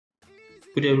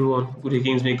Good day everyone, good day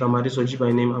Kings Maker, Madi Soji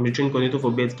by name. I'm the training coordinator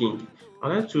for BetKing. I'd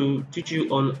like to teach you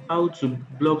on how to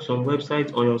block some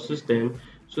websites on your system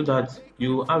so that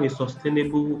you have a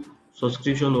sustainable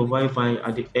subscription of Wi-Fi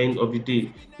at the end of the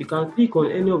day. You can click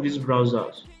on any of these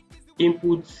browsers,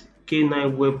 input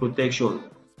K9 web protection,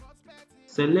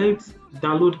 select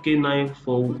download K9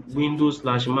 for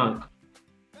Windows/Mac,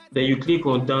 then you click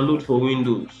on download for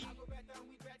Windows.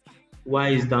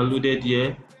 While it's downloaded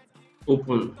here,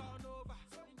 open.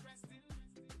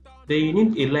 Then you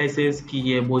need a license key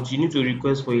here, but you need to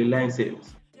request for a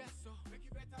license.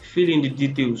 Fill in the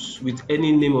details with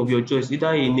any name of your choice,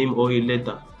 either a name or a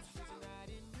letter.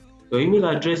 Your email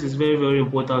address is very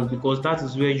important because that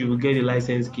is where you will get the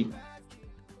license key.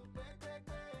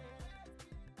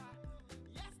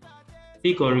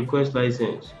 Click on request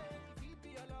license.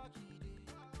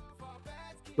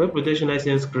 Web protection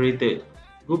license created.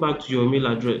 Go back to your mail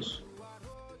address.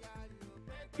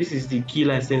 This is the key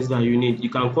license that you need. You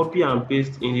can copy and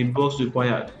paste in the box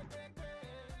required.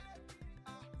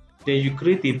 Then you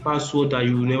create a password that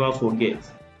you will never forget.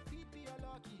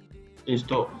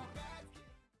 Install.